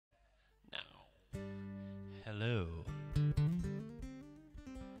Hello.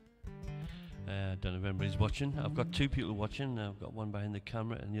 I don't know if anybody's watching. I've got two people watching. I've got one behind the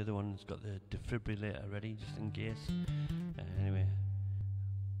camera and the other one's got the defibrillator ready just in case. Anyway,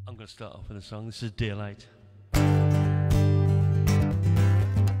 I'm going to start off with a song. This is Daylight.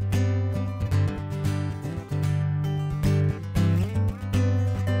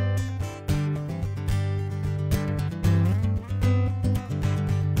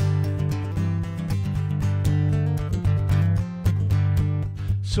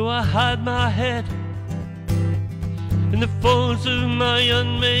 So I hide my head in the folds of my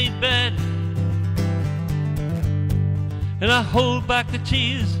unmade bed, and I hold back the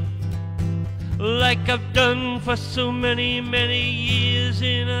tears like I've done for so many, many years.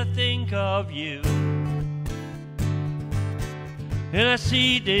 And I think of you, and I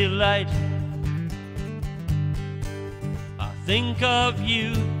see daylight. I think of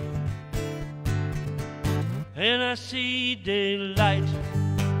you, and I see daylight.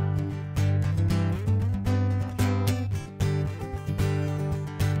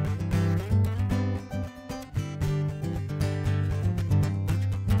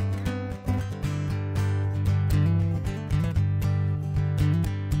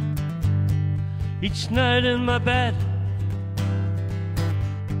 Each night in my bed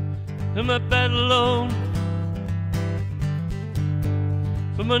alone,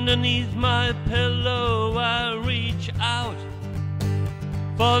 from underneath my pillow I reach out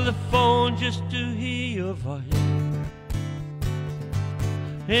for the phone just to hear your voice,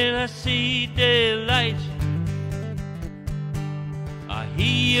 and I see daylight. I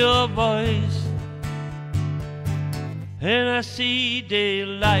hear your voice, and I see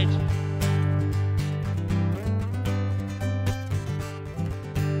daylight.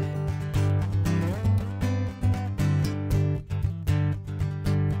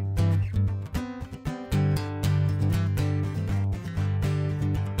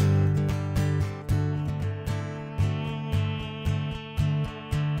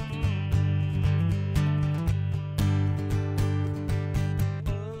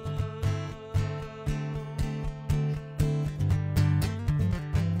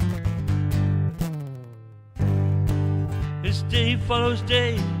 As day follows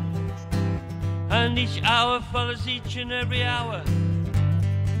day, and each hour follows each and every hour,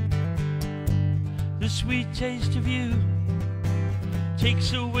 the sweet taste of you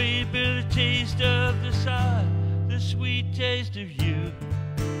takes away a bitter taste of the sour. The sweet taste of you,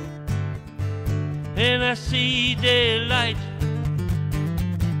 and I see daylight.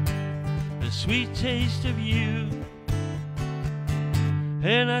 The sweet taste of you,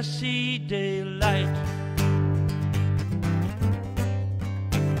 and I see daylight.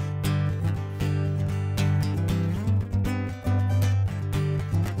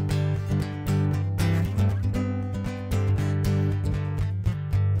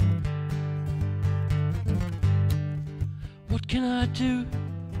 What can I do?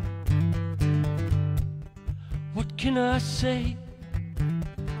 What can I say?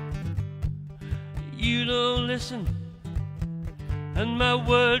 You don't listen, and my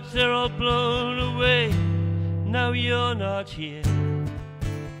words, they're all blown away. Now you're not here.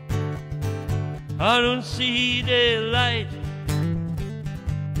 I don't see daylight.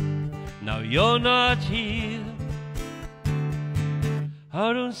 Now you're not here.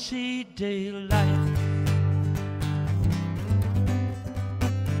 I don't see daylight.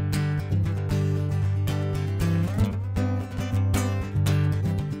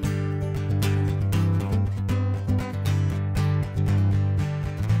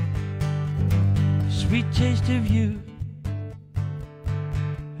 Sweet taste of you,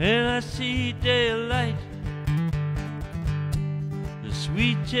 and I see daylight. The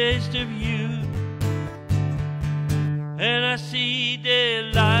sweet taste of you, and I see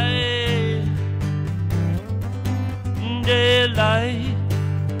daylight. Daylight,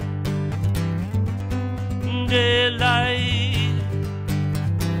 daylight.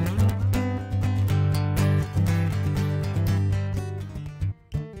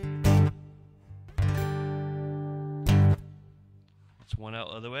 One out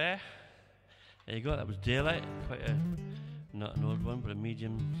of the way. There you go, that was Daylight. Quite a, not an old one, but a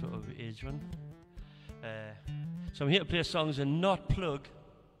medium sort of age one. So I'm here to play songs and not plug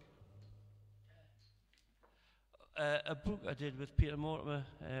a book I did with Peter Mortimer,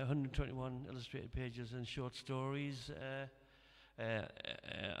 121 illustrated pages and short stories,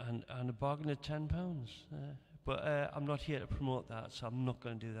 and a bargain at £10. But I'm not here to promote that, so I'm not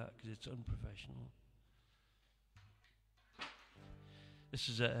going to do that because it's unprofessional. This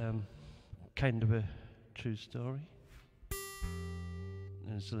is a kind of a true story,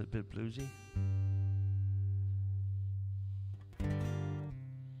 and it's a little bit bluesy.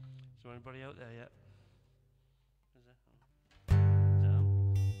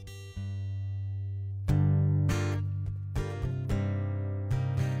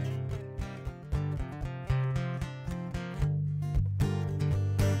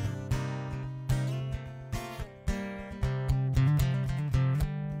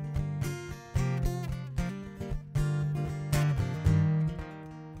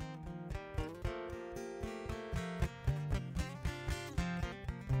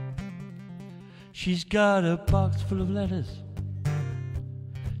 She's got a box full of letters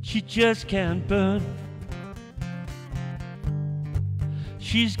she just can't burn.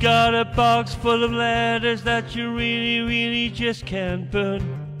 She's got a box full of letters that you really, really just can't burn.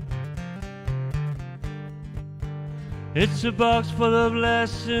 It's a box full of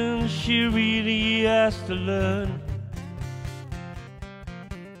lessons she really has to learn.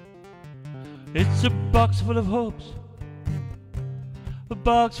 It's a box full of hopes, a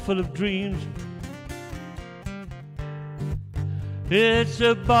box full of dreams. It's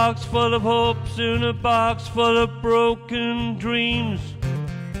a box full of hopes and a box full of broken dreams.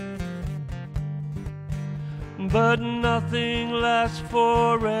 But nothing lasts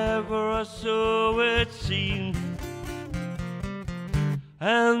forever, or so it seems.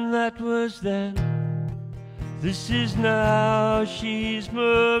 And that was then, this is now, she's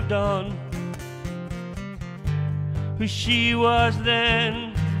moved on. Who she was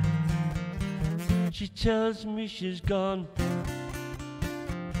then, she tells me she's gone.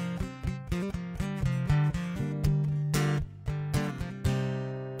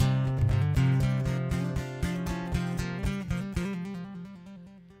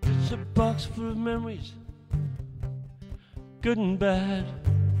 It's a box full of memories, good and bad.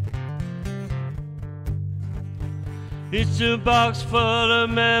 It's a box full of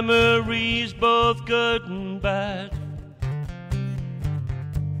memories, both good and bad.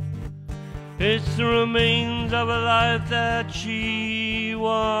 It's the remains of a life that she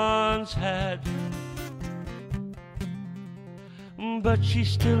once had. But she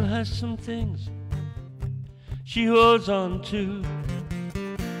still has some things she holds on to.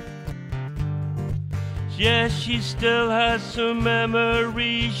 Yes, she still has some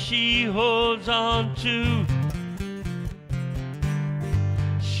memories she holds on to.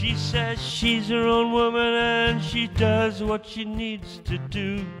 She says she's her own woman and she does what she needs to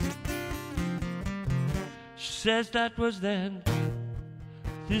do. She says that was then,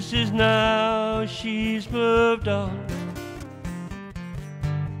 this is now, she's moved on.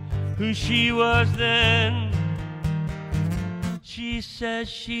 Who she was then, she says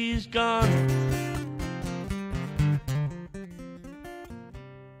she's gone.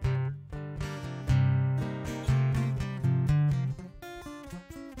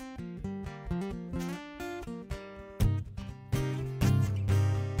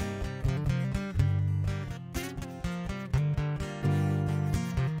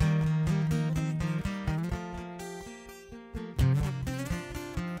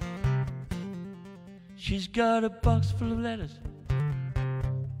 She's got a box full of letters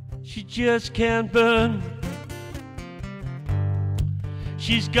she just can't burn.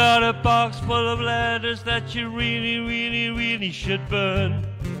 She's got a box full of letters that you really, really, really should burn.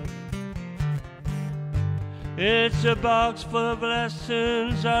 It's a box full of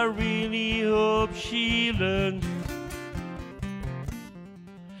lessons I really hope she learns.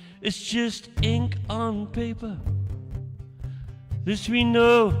 It's just ink on paper, this we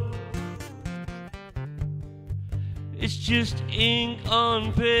know. It's just ink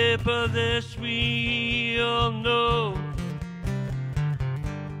on paper, this we all know.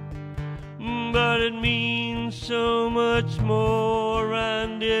 But it means so much more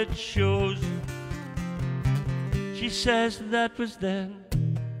and it shows. She says that was then,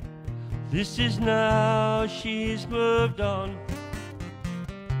 this is now, she's moved on.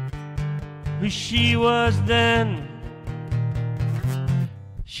 Who she was then,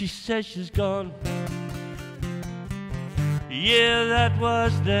 she says she's gone. Yeah, that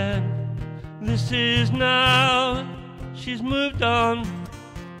was then, this is now, she's moved on.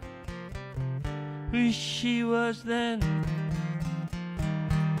 Who she was then,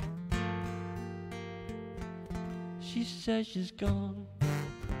 she says she's gone.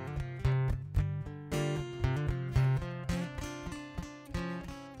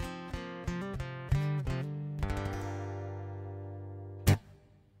 You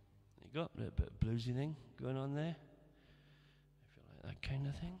got a bit of bluesy thing going on there. That kind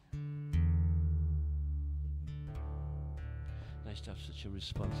of thing. Nice to have such a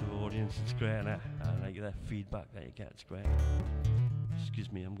responsive audience. It's great, and I like that feedback that you get. It's great.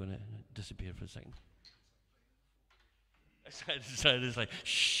 Excuse me, I'm going to disappear for a second. I decided it's like,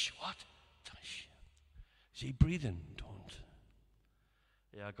 shh, what? Shh. Is he breathing? Don't.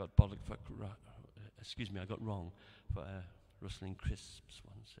 Yeah, I got bollocks for, excuse me, I got wrong for rustling crisps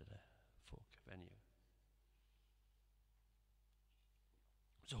once at a folk venue.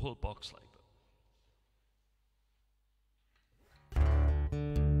 It's a whole box like that.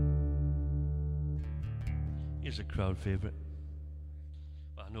 Here's a crowd favourite.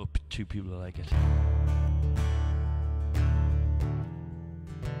 Well, I know two people like it.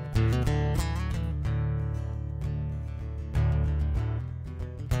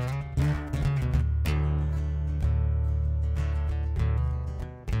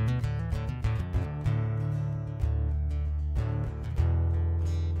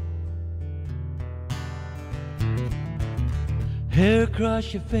 Hair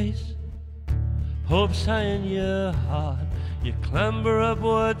across your face, hopes high in your heart. You clamber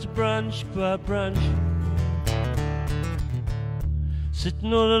upwards branch by branch,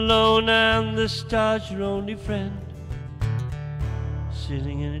 sitting all alone and the stars your only friend.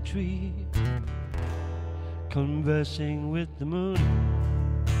 Sitting in a tree, conversing with the moon,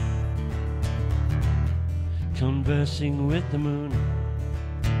 conversing with the moon.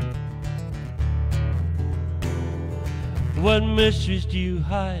 What mysteries do you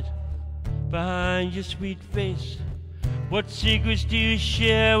hide behind your sweet face? What secrets do you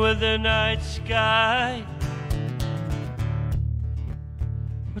share with the night sky?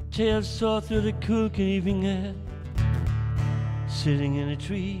 What tales soar through the cool evening air? Sitting in a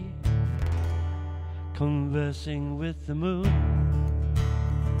tree, conversing with the moon,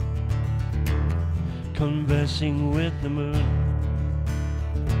 conversing with the moon.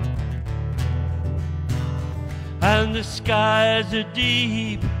 And the skies are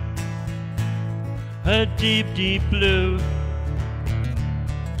deep, a deep, deep blue,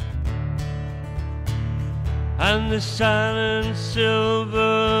 and the silent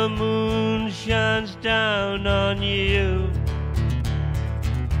silver moon shines down on you,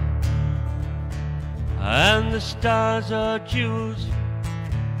 and the stars are jewels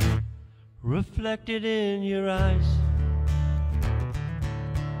reflected in your eyes,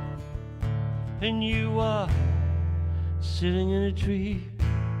 and you are sitting in a tree,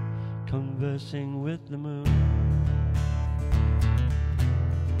 conversing with the moon.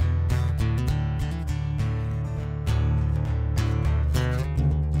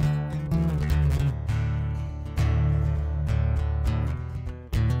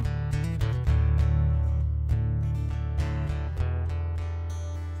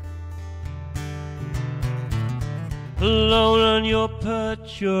 Alone on your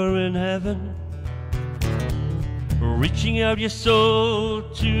perch, you're in heaven, reaching out your soul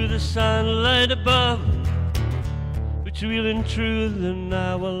to the sunlight above. It's real and true, then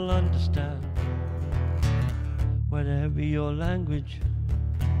I will understand, whatever your language,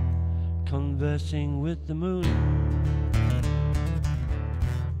 conversing with the moon,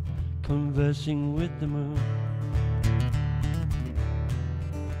 conversing with the moon.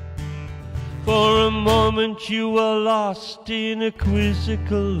 For a moment you were lost in a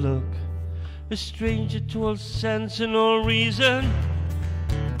quizzical look, a stranger to all sense and all reason.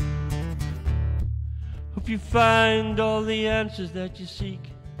 Hope you find all the answers that you seek,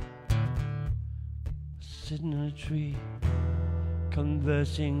 sitting in a tree,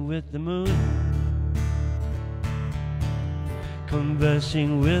 conversing with the moon,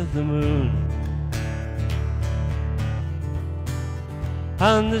 conversing with the moon.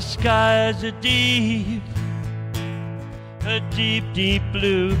 And the skies are deep, a deep, deep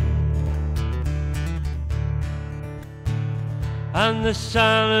blue, and the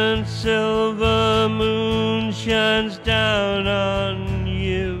silent silver moon shines down on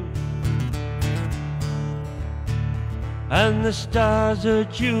you, and the stars are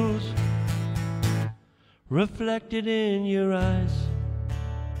jewels reflected in your eyes,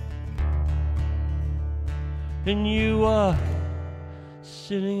 and you are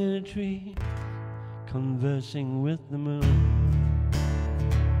sitting in a tree, conversing with the moon,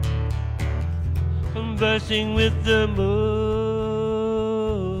 conversing with the moon,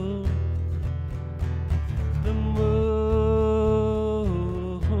 the moon,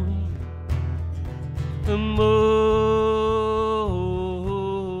 the moon.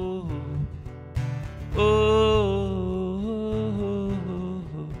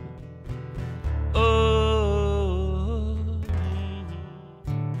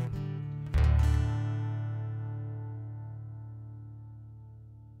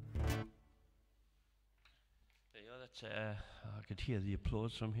 I could hear the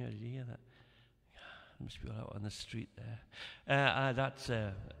applause from here. Did you hear that? Must be all out on the street there. That's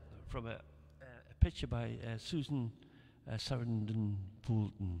from a picture by Susan Sarandon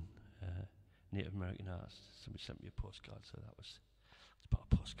Boulton, Native American artist. Somebody sent me a postcard, so it's about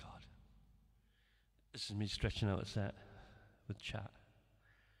a postcard. This is me stretching out a set with chat.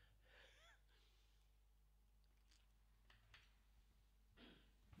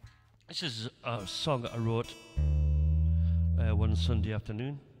 This is a song that I wrote one Sunday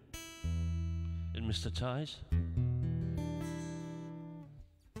afternoon in Mr. Ty's.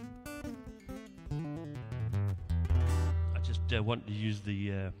 I just wanted to use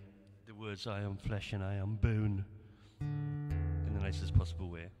the words "I am flesh and I am bone" in the nicest possible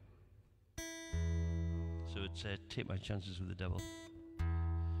way. So it's take my chances with the devil,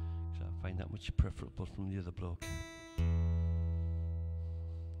 because I find that much preferable from the other bloke.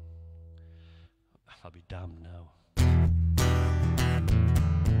 I'll be damned now.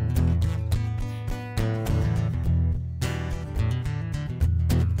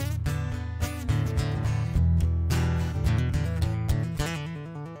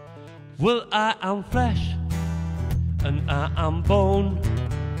 Well, I am flesh and I am bone.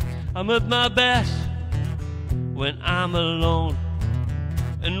 I'm at my best when I'm alone,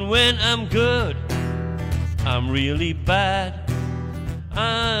 and when I'm good, I'm really bad.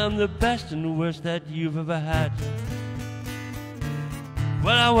 I'm the best and worst that you've ever had.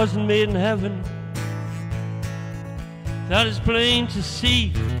 Well, I wasn't made in heaven, that is plain to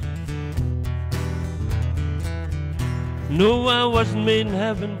see. No, I wasn't made in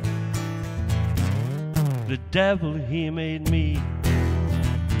heaven, the devil, he made me.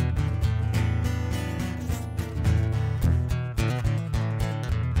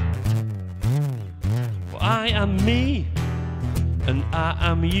 For I am me and I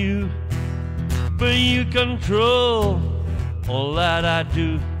am you, but you control all that I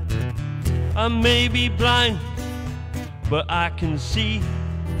do. I may be blind, but I can see.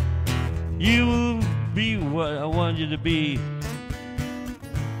 You will be what I want you to be.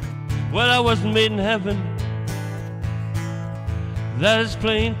 Well, I wasn't made in heaven, that is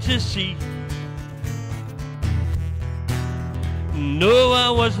plain to see. No, I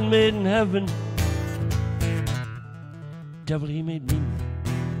wasn't made in heaven, devil, he made me.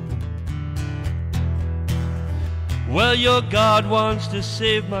 Well, your God wants to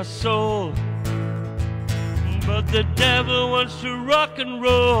save my soul, but the devil wants to rock and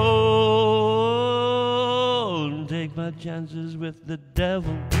roll. Take my chances with the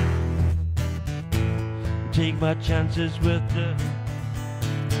devil, take my chances with the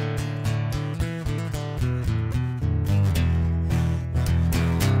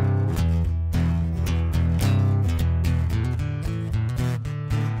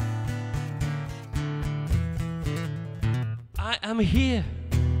I am here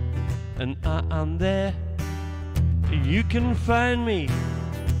and I am there. You can find me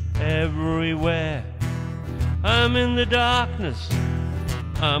everywhere. I'm in the darkness,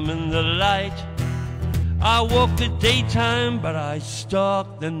 I'm in the light. I walk the daytime, but I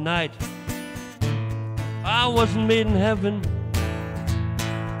stalk the night. I wasn't made in heaven,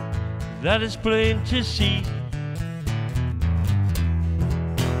 that is plain to see.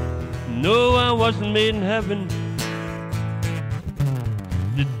 No, I wasn't made in heaven,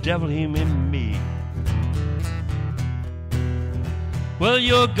 the devil, he made me. Well,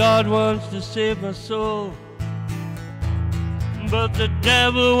 your God wants to save my soul, but the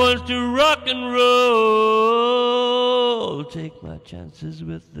devil wants to rock and roll. Take my chances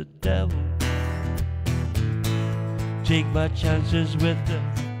with the devil, take my chances with the...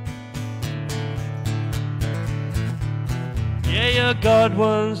 Yeah, your God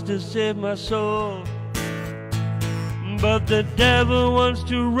wants to save my soul, but the devil wants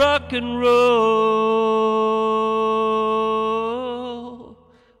to rock and roll.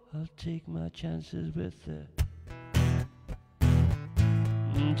 I'll take my chances with the...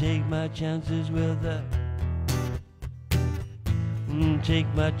 Take my chances with the... Take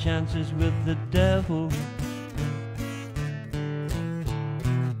my chances with the devil.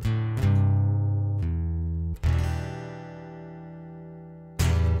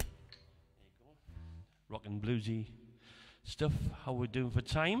 Rock and bluesy stuff. How we're doing for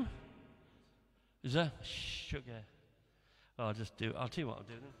time? Is that sugar? Oh, I'll tell you what I'll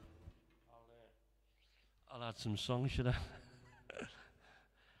do then. I'll add some songs, should I?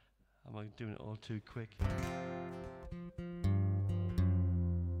 Am I doing it all too quick?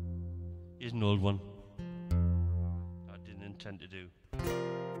 Here's an old one I didn't intend to do.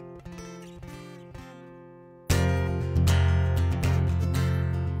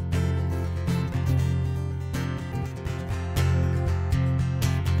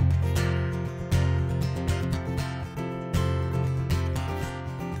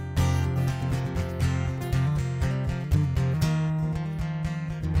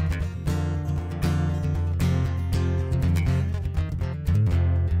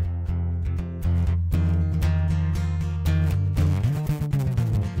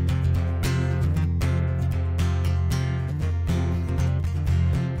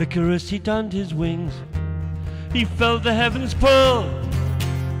 Icarus, he donned his wings, he felt the heavens pull.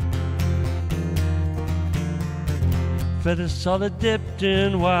 Feathers solid dipped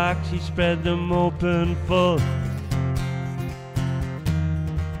in wax, he spread them open full.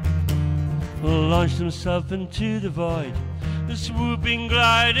 Launched himself into the void, the swooping,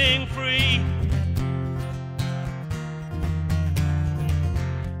 gliding free.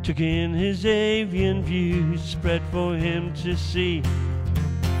 Took in his avian view, spread for him to see.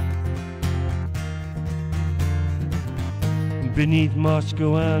 Beneath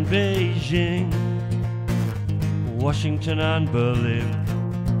Moscow and Beijing, Washington and Berlin,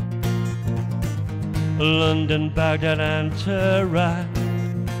 London, Baghdad and Tehran,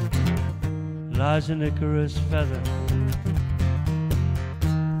 lies an Icarus feather,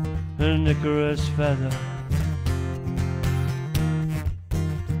 an Icarus feather.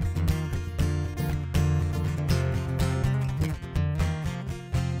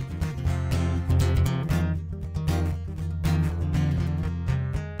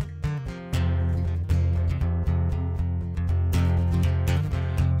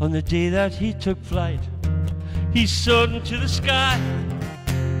 On the day that he took flight, he soared into the sky.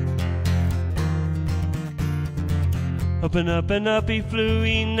 Up and up and up he flew,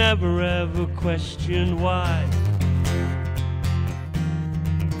 he never ever questioned why.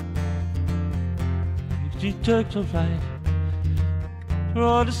 He took to flight for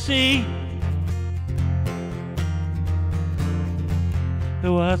all to see.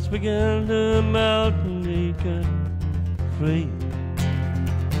 The wax began to melt and he could flee.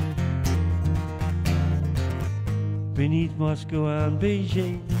 Beneath Moscow and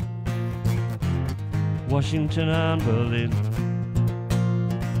Beijing, Washington and Berlin,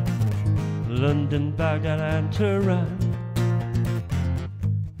 London, Baghdad and Tehran,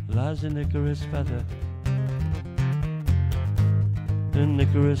 lies an Icarus feather, an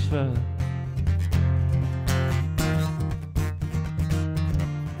Icarus feather.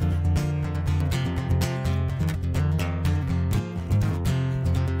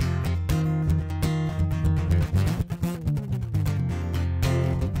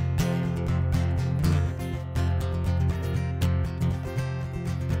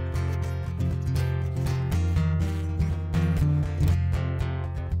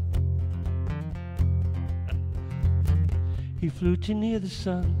 He flew too near the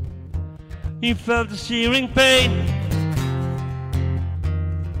sun, he felt the searing pain.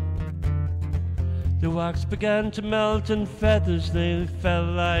 The wax began to melt and feathers, they fell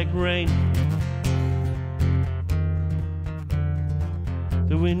like rain.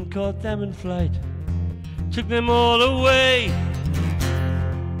 The wind caught them in flight, took them all away.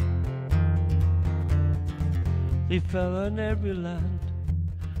 They fell on every land,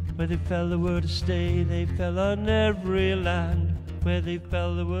 where they fell the word to stay. They fell on every land, where they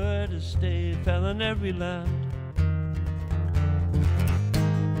fell the word to stay. They fell on every land.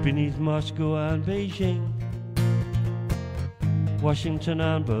 Beneath Moscow and Beijing, Washington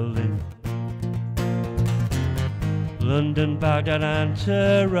and Berlin, London, Baghdad and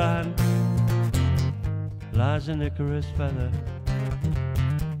Tehran, lies an Icarus feather,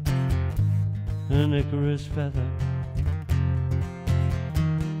 an Icarus feather.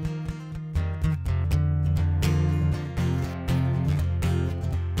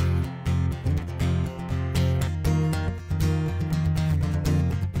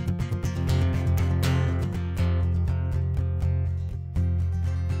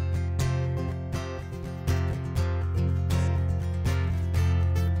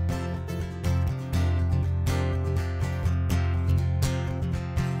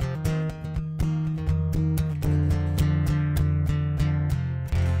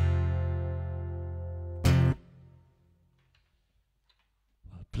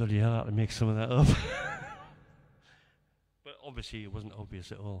 Bloody hell, I had to make some of that up. But obviously it wasn't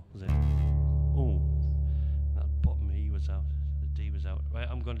obvious at all, was it? Oh, that bottom E was out, the D was out. Right,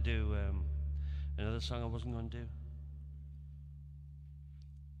 I'm going to do another song I wasn't going to do.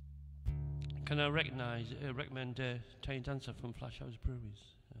 Can I recommend Tiny Dancer from Flash House Breweries?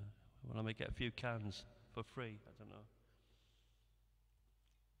 Well, I might get a few cans for free, I don't know.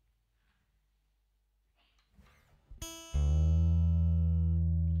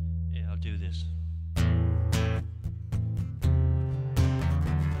 I'll do this.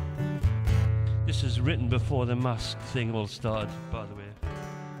 This is written before the mask thing all started, by the way.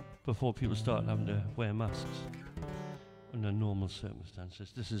 Before people started having to wear masks under normal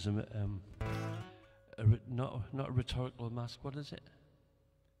circumstances. This is not a rhetorical mask. What is it?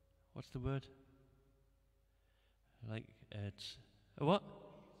 What's the word? Like it's a what?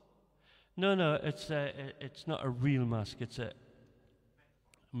 No. It's not a real mask. It's a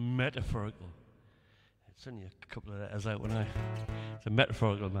metaphorical. It's only a couple of letters out when it's a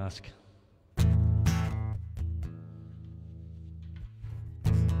metaphorical mask.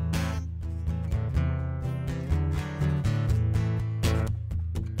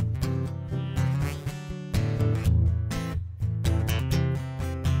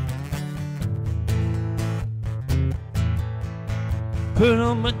 Put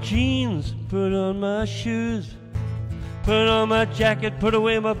on my jeans, put on my shoes, put on my jacket, put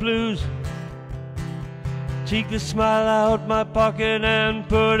away my blues. Take the smile out my pocket and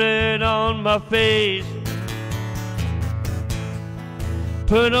put it on my face.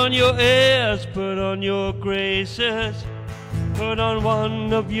 Put on your airs, put on your graces. Put on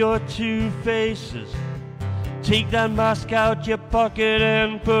one of your two faces. Take that mask out your pocket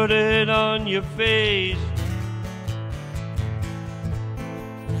and put it on your face.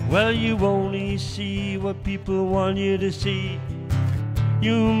 Well, you only see what people want you to see.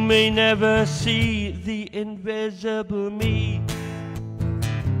 You may never see the invisible me.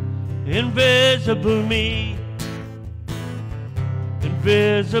 Invisible me.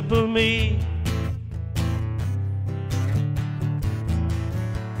 Invisible me.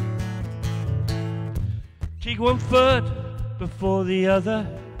 Take one foot before the other.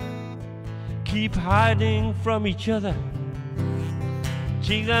 Keep hiding from each other.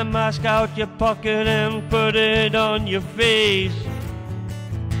 Take that mask out your pocket and put it on your face.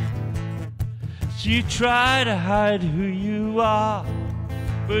 So you try to hide who you are,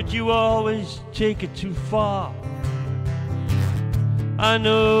 but you always take it too far. I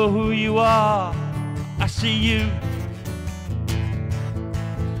know who you are, I see you.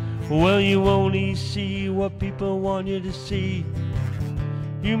 Well, you only see what people want you to see.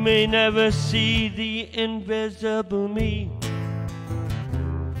 You may never see the invisible me.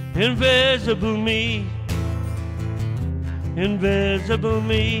 Invisible me. Invisible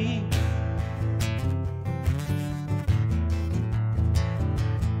me.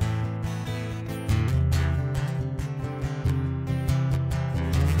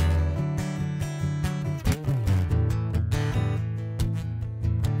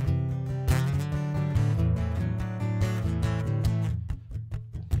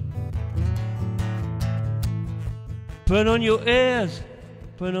 Put on your airs,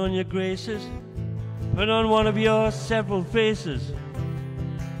 put on your graces, put on one of your several faces.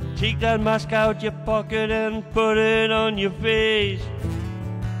 Take that mask out your pocket and put it on your face.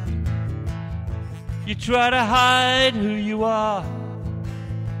 You try to hide who you are,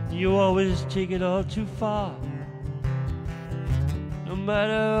 you always take it all too far. No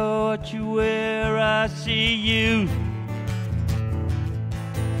matter what you wear, I see you.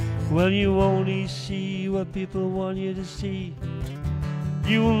 Well, you only see what people want you to see.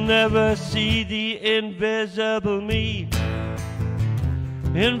 You'll never see the invisible me.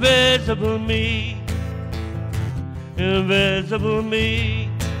 Invisible me. Invisible me.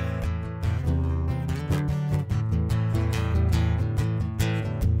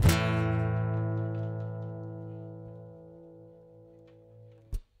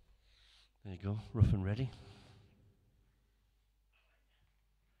 There you go, rough and ready.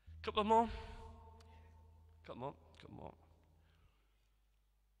 Couple more. Come on, come on.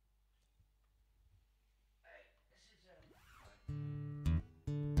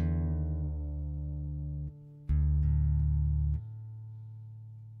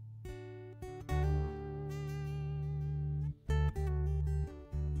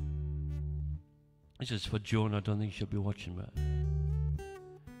 This is for Joan. I don't think she'll be watching, but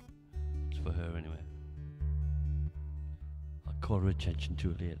it's for her anyway. I'll call her attention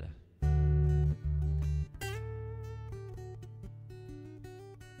to it later.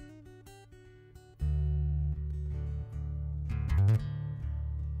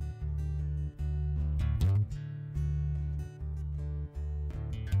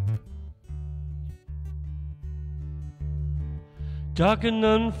 Dark and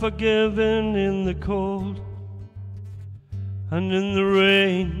unforgiving in the cold and in the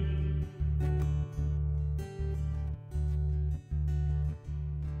rain.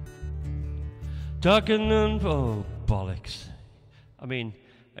 Dark and oh, bollocks. I mean,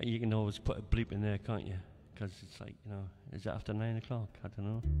 you can always put a bleep in there, can't you? Because it's like, you know, is it after 9 o'clock? I don't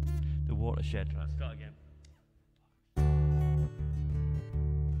know. The watershed. I'll start again.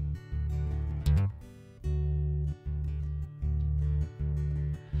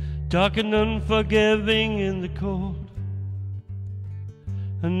 Dark and unforgiving in the cold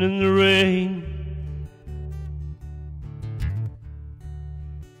and in the rain.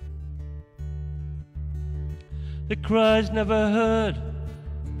 The cries never heard,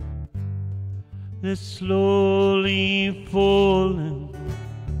 they're slowly falling.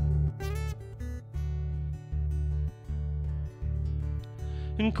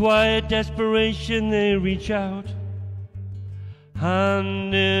 In quiet desperation they reach out,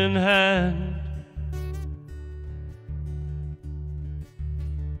 hand in hand.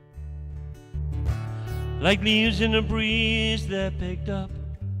 Like leaves in a breeze, they're picked up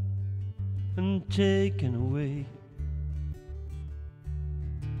and taken away.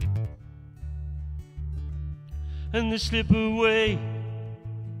 And they slip away.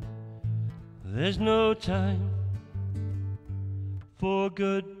 There's no time for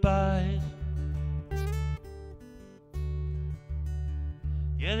goodbyes.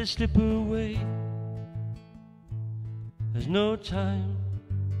 Yeah, they slip away. There's no time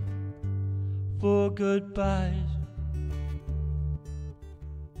for goodbyes.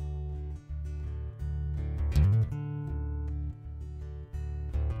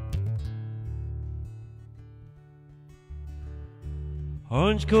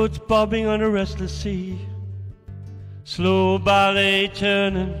 Orange coats bobbing on a restless sea, slow ballet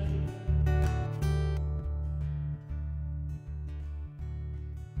turning.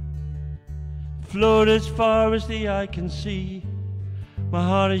 Float as far as the eye can see. My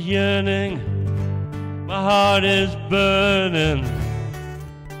heart is yearning, my heart is burning.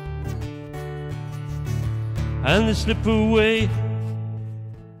 And they slip away.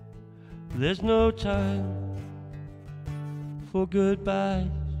 There's no time for goodbyes.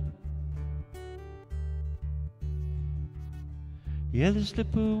 Yeah, they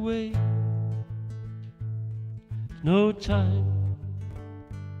slip away. No time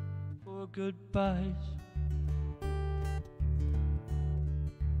for goodbyes.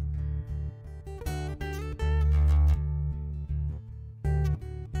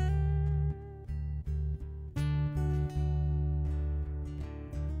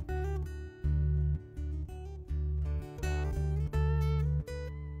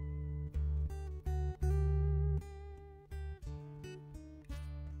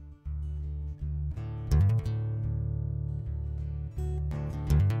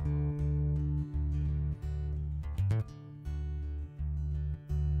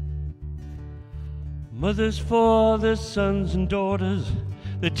 Mothers for their sons and daughters,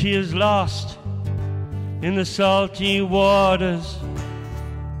 the tears lost in the salty waters.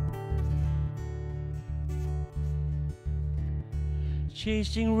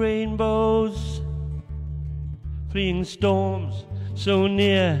 Chasing rainbows, fleeing storms, so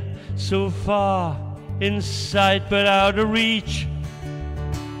near, so far, in sight but out of reach.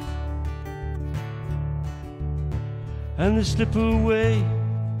 And they slip away.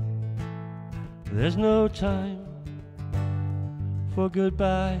 There's no time for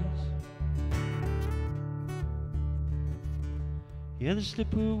goodbyes. Yeah, they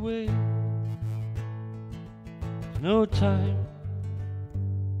slip away. There's no time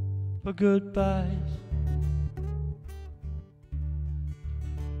for goodbyes.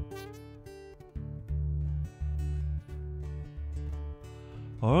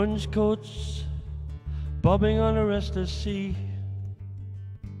 Orange coats bobbing on a restless sea.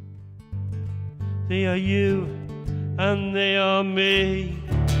 They are you and they are me.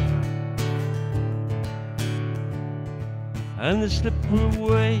 And they slip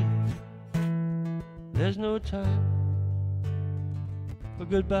away. There's no time for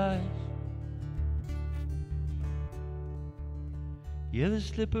goodbyes. Yeah, they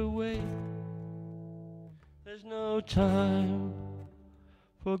slip away. There's no time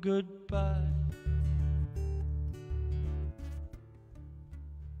for goodbyes.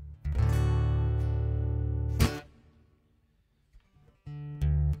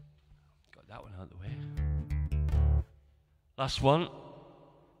 That one out of the way. Last one.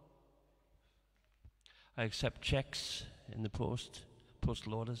 I accept checks in the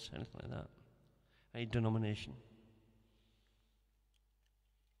postal orders, anything like that. Any denomination.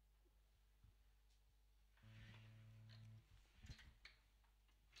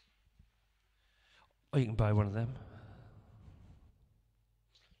 Or you can buy one of them.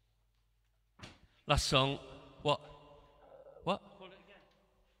 Last song. What? What?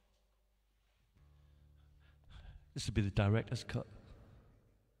 This would be the director's cut.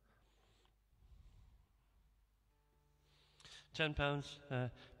 £10.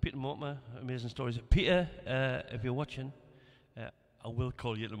 Peter Mortimer, Amazing Stories. Peter, if you're watching, I will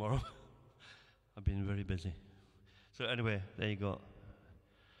call you tomorrow. I've been very busy. So anyway, there you go.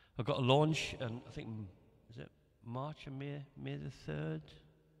 I've got a launch, and I think, is it March or May the 3rd?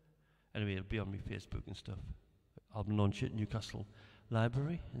 Anyway, it'll be on my Facebook and stuff. Album launch at Newcastle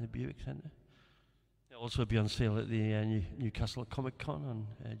Library in the Buick Centre. It'll also be on sale at the Newcastle Comic Con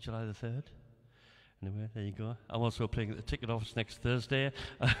on July the 3rd. Anyway, there you go. I'm also playing at the ticket office next Thursday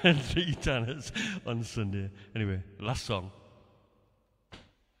and Three Tanners on Sunday. Anyway, last song.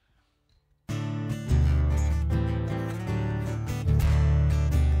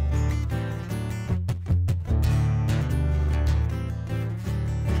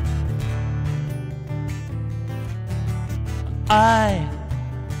 I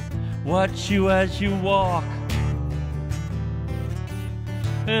watch you as you walk,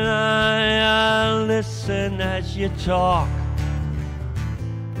 and I listen as you talk,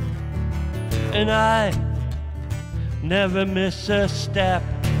 and I never miss a step.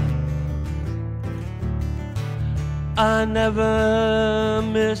 I never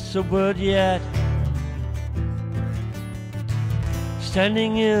miss a word yet.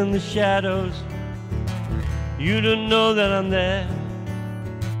 standing in the shadows. You don't know that I'm there.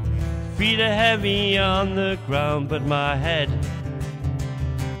 Feet are heavy on the ground, but my head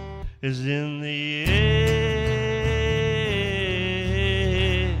is in the air.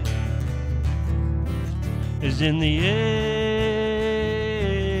 Is in the air.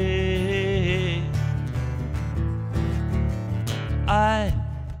 I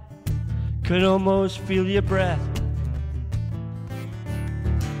could almost feel your breath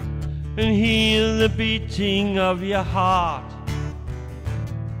and hear the beating of your heart,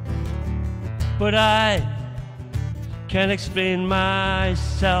 but I can't explain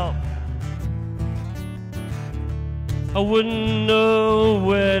myself. I wouldn't know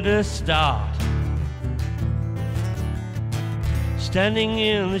where to start. Standing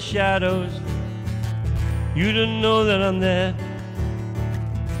in the shadows, you don't know that I'm there.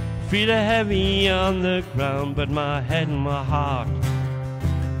 Feet are heavy on the ground, but my head and my heart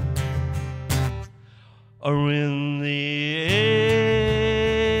are in the air.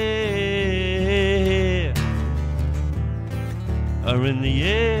 Are in the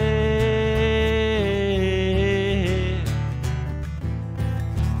air.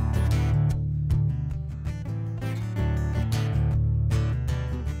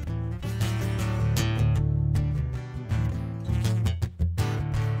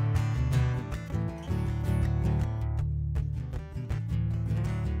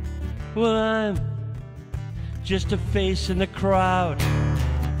 Well, I'm just a face in the crowd.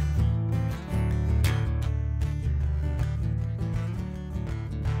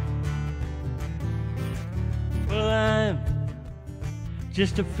 Well, I'm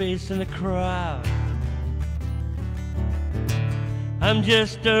just a face in the crowd. I'm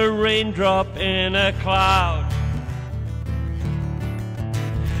just a raindrop in a cloud,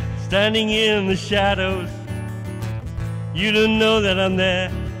 standing in the shadows. You don't know that I'm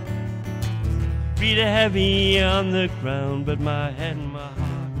there. Feet are heavy on the ground, but my head and my heart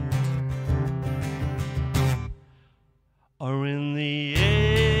are in the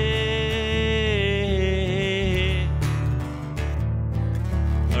air.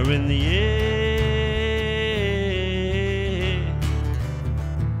 Are in the air.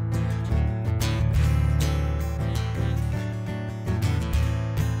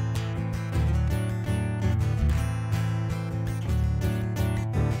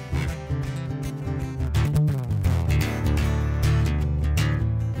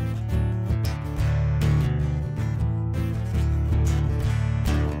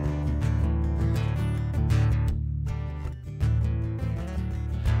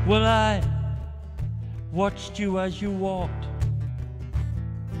 Well, I watched you as you walked,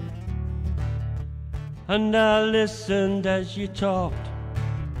 and I listened as you talked,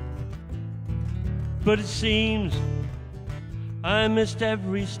 but it seems I missed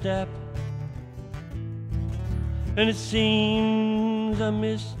every step, and it seems I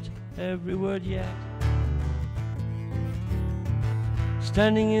missed every word yet.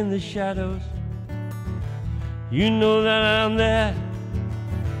 Standing in the shadows, you know that I'm there.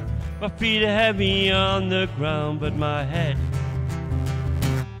 My feet are heavy on the ground, but my head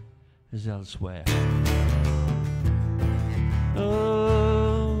is elsewhere.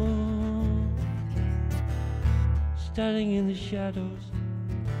 Oh, standing in the shadows,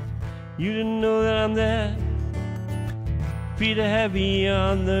 you didn't know that I'm there. Feet are heavy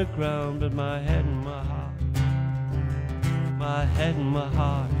on the ground, but my head and my heart, my head and my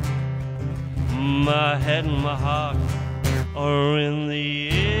heart, my head and my heart are in the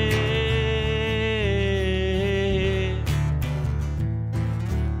air.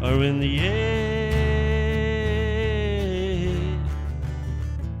 Are in the air.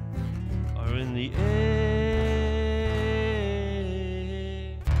 Are in the air.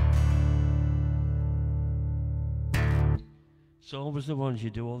 It's always the ones you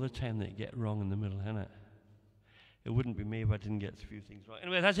do all the time that you get wrong in the middle, isn't it? It wouldn't be me if I didn't get a few things right.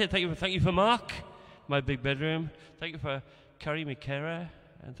 Anyway, that's it. Thank you for Mark, my big bedroom. Thank you for Carrie McKerra,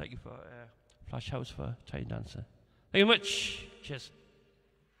 and thank you for Flash House for Tiny Dancer. Thank you much. Cheers.